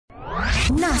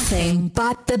Nothing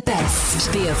but the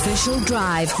best. The official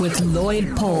drive with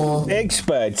Lloyd Paul.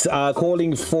 Experts are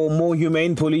calling for more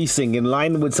humane policing in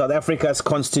line with South Africa's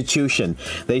constitution.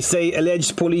 They say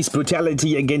alleged police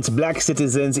brutality against black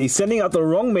citizens is sending out the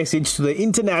wrong message to the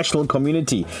international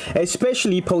community,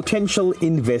 especially potential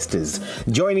investors.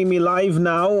 Joining me live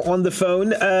now on the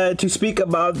phone to speak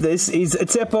about this is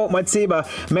Tshepo Matseba,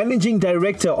 Managing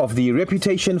Director of the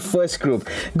Reputation First Group.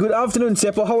 Good afternoon,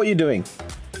 Tshepo. How are you doing?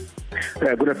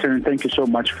 Good afternoon. Thank you so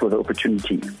much for the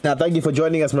opportunity. Now, thank you for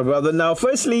joining us, my brother. Now,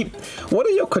 firstly, what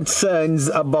are your concerns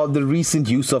about the recent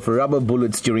use of rubber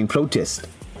bullets during protests?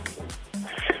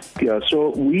 Yeah, so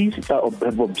we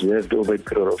have observed over a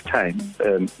period of time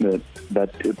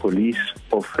that police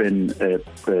often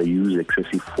use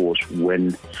excessive force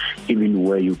even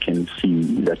where you can see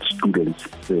that students,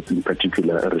 in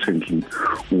particular recently,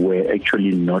 were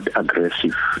actually not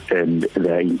aggressive, and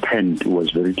their intent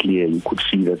was very clear. You could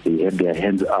see that they had their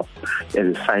hands up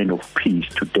as a sign of peace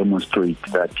to demonstrate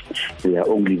that they are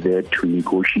only there to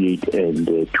negotiate and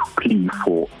to plea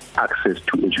for access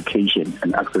to education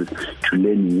and access to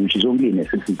learning, which is only a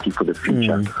necessity for the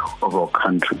future of our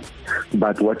country.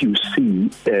 But what you see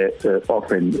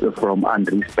often from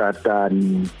Andri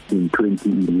Statan in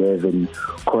 2011,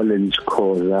 Collins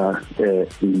Koza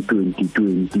in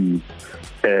 2020,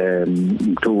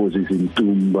 Mthokozi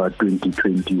Zintumba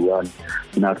 2021,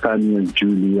 Nathaniel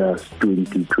Julius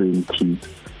 2020,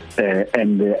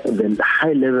 and the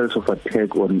high levels of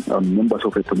attack on members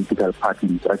of a political party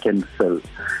in Drakensberg,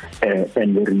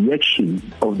 and the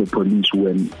reaction of the police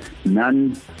when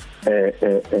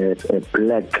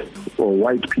black or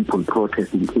white people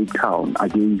protest in Cape Town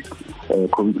against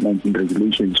COVID-19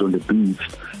 regulations on the beach.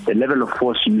 The level of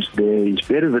force used there is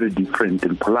very, very different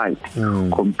and polite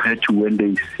compared to when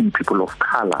they see people of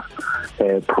color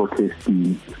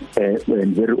protesting,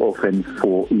 and very often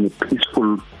in a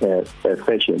peaceful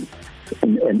fashion.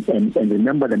 And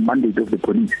remember, the mandate of the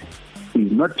police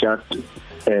is not just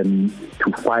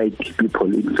to fight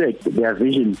people. In fact, their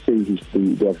vision is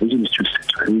to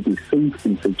create a safe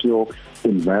and secure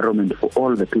environment for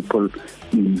all the people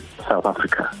in South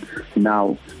Africa.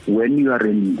 Now, when you are an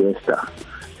investor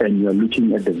and you are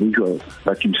looking at the visuals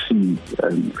that you see,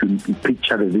 you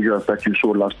picture the visuals that you saw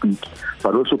last week,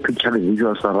 but also picture the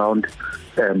visuals around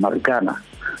Marikana,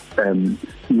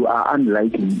 you are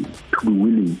unlikely to be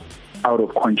willing, out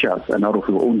of conscience and out of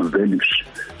your own values,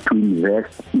 to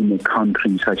invest in a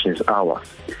country such as ours.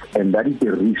 And that is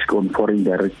the risk on foreign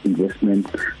direct investment.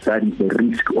 That is the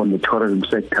risk on the tourism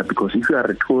sector, because if you are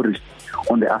a tourist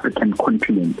on the African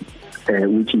continent,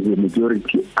 which is a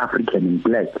majority African and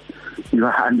black, you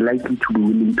are unlikely to be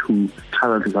willing to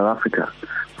travel to South Africa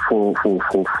for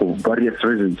various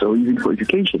reasons, or even for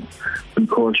education,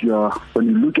 because when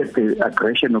you look at the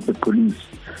aggression of the police,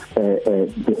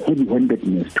 the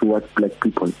heavy-handedness towards black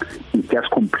people is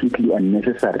just completely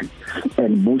unnecessary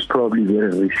and most probably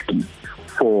very risky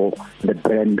for the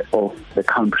brand of the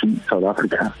country, South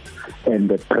Africa, and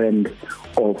the brand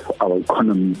of our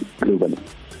economy globally.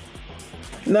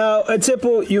 Now,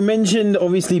 Tshepo, you mentioned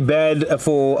obviously bad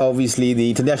for the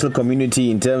international community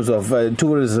in terms of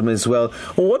tourism as well.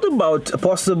 What about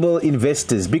possible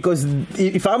investors? Because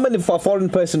if I'm a foreign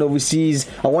person overseas,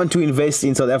 I want to invest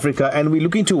in South Africa, and we're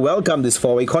looking to welcome this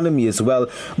for our economy as well.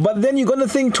 But then you're going to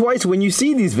think twice when you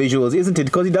see these visuals, isn't it?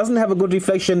 Because it doesn't have a good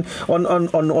reflection on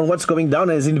what's going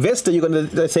down. As an investor, you're going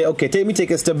to say, okay, let me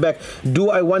take a step back. Do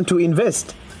I want to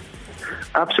invest?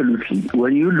 Absolutely.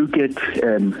 When you look at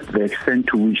the extent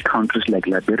to which countries like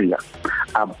Liberia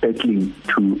are battling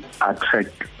to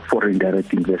attract foreign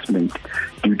direct investment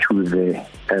due to the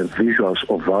visuals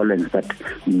of violence that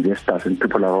investors and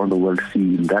people around the world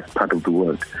see in that part of the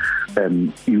world,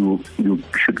 you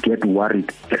should get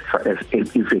worried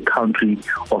if a country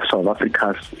of South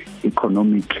Africa's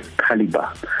economic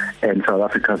caliber and South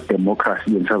Africa's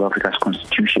democracy and South Africa's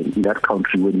constitution, in that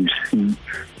country, when you see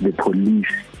the police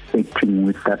acting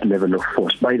with that level of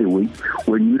force. By the way,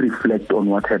 when you reflect on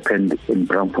what happened in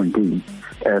Braamfontein,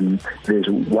 there's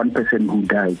one person who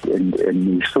died, and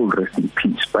may soul rest in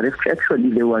peace. But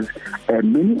actually, there was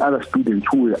many other students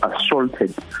who were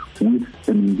assaulted with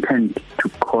an intent to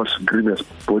cause grievous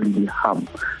bodily harm.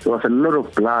 There was a lot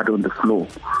of blood on the floor.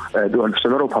 There was a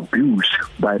lot of abuse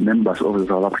by members of the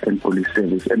South African Police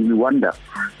Service, and we wonder,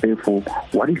 therefore,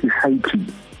 what is the psyche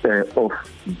of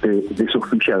these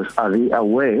officials? Are they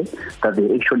aware that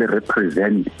they actually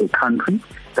represent a country,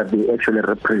 that they actually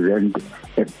represent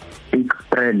a big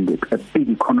brand, a big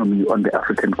economy on the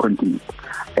African continent,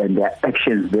 and their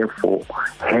actions therefore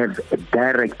have a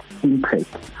direct impact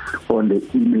on the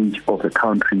image of the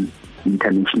country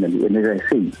internationally? And as I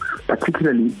say,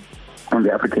 particularly on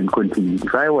the African continent.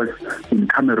 If I was in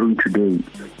Cameroon today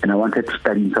and I wanted to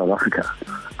study in South Africa,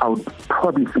 I would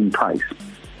probably think twice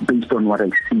based on what I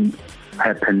see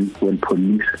happen when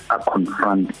police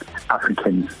confront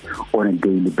Africans on a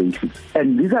daily basis.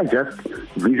 And these are just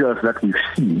visuals that we've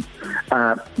seen.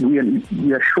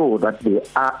 We are sure that there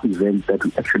are events that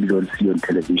we actually don't see on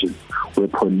television where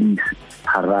police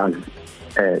harass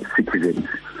citizens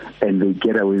and they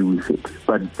get away with it.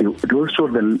 But also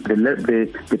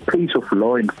the pace of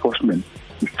law enforcement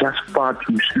is just far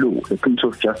too slow. The pace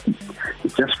of justice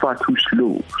is just far too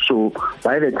slow. So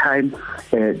by the time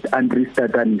Andre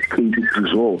Stadani's case is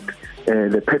resolved,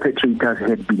 the perpetrators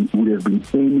would have been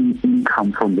earning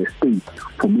income from the state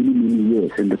for many, many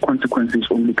years, and the consequences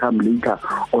only come later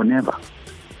or never.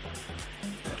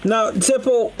 Now,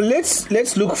 Tshepo,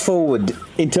 let's look forward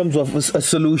in terms of a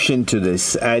solution to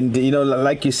this. And,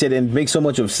 like you said, it makes so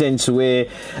much of sense where,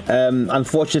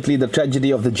 unfortunately, the tragedy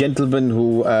of the gentleman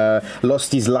who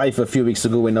lost his life a few weeks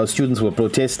ago when our students were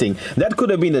protesting, that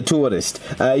could have been a tourist.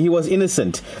 He was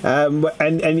innocent. And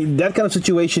that kind of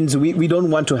situations we don't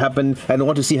want to happen and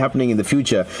want to see happening in the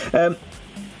future.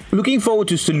 Looking forward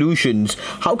to solutions,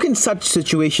 how can such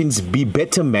situations be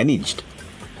better managed?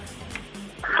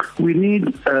 We need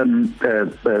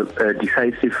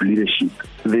decisive leadership.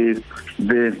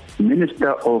 The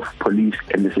Minister of Police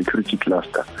and the Security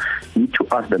Cluster need to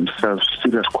ask themselves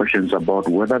serious questions about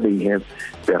whether they have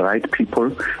the right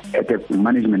people at the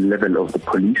management level of the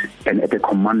police and at the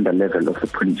commander level of the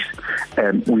police.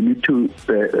 We need to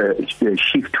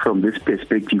shift from this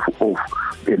perspective of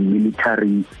a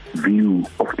military view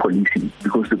of policing,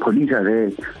 because the police are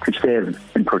there to serve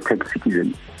and protect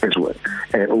citizens as well,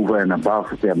 over and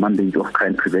above their mandate of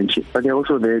crime prevention. But they're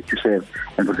also there to serve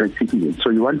and protect citizens. So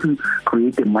you want to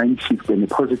create a mind shift and a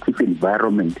positive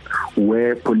environment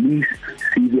where police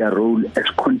see their role as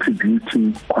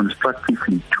contributing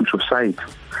constructively to society,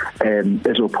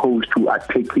 as opposed to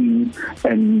attacking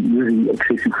and using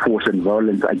excessive force and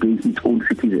violence against its own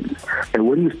citizens. And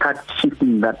when you start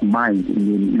shifting that mind,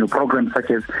 programs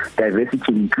such as diversity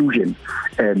and inclusion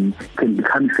can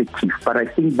become effective. But I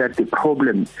think that the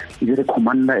problem is at a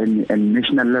commander and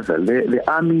national level. The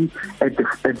army at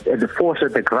the force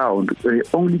at the ground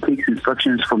only takes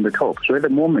instructions from the top. So at the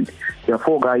moment, there are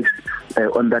 4 guys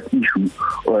on that issue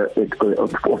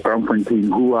of Braamfontein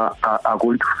who are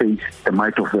going to face the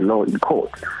might of the law in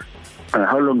court.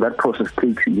 How long that process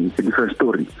takes is a different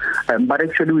story. But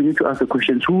actually, we need to ask the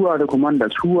questions: who are the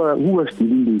commanders? Who was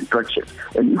giving the instructions?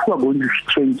 And if we are going to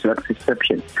change that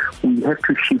perception, we have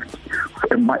to shift.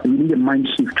 We need a mind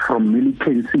shift from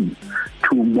militancy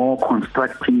to more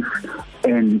constructive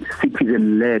and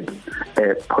citizen-led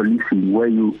policing, where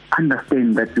you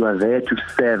understand that you are there to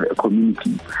serve a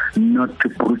community, not to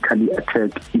brutally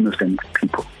attack innocent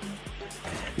people.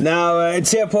 Now,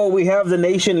 Tshepo, we have the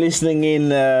nation listening in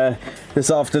this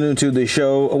afternoon to the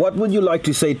show. What would you like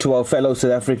to say to our fellow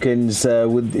South Africans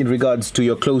in regards to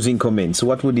your closing comments?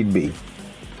 What would it be?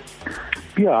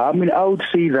 Yeah, I would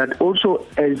say that also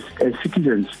as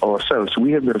citizens ourselves,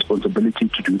 we have the responsibility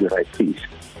to do the right things.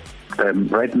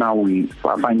 Right now, we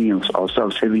are finding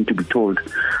ourselves having to be told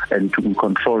and to be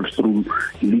controlled through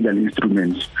legal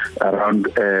instruments around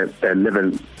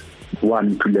level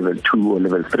 1 to level 2 or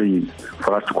level 3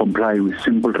 for us to comply with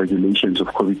simple regulations of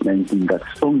COVID-19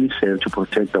 that's only serve to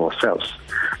protect ourselves.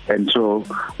 And so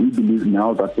we believe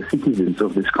now that the citizens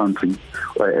of this country,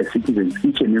 citizens,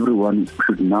 each and every one,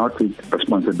 should now take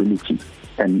responsibility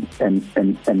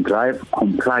and drive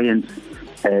compliance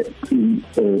in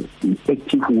an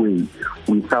active way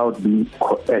without being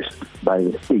coerced by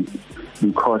the state.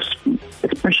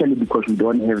 Especially because we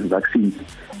don't have vaccines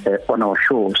on our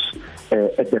shores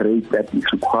at the rate that is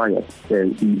required.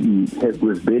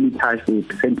 We've barely touched the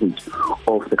percentage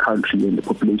of the country and the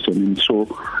population, and so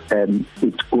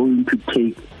it's going to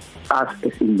take us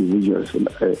as individuals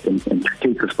and to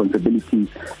take responsibility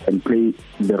and play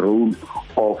the role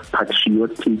of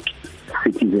patriotic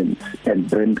citizens and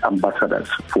brand ambassadors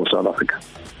for South Africa.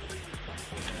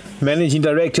 Managing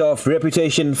Director of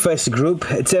Reputation First Group,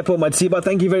 Tshepo Matseba,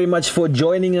 thank you very much for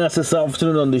joining us this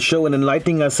afternoon on the show and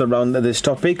enlightening us around this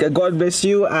topic. God bless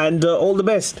you and all the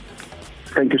best.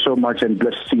 Thank you so much, and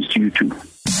blessings to you too.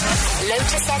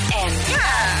 Lotus FM.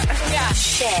 Yeah.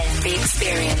 Share the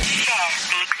experience.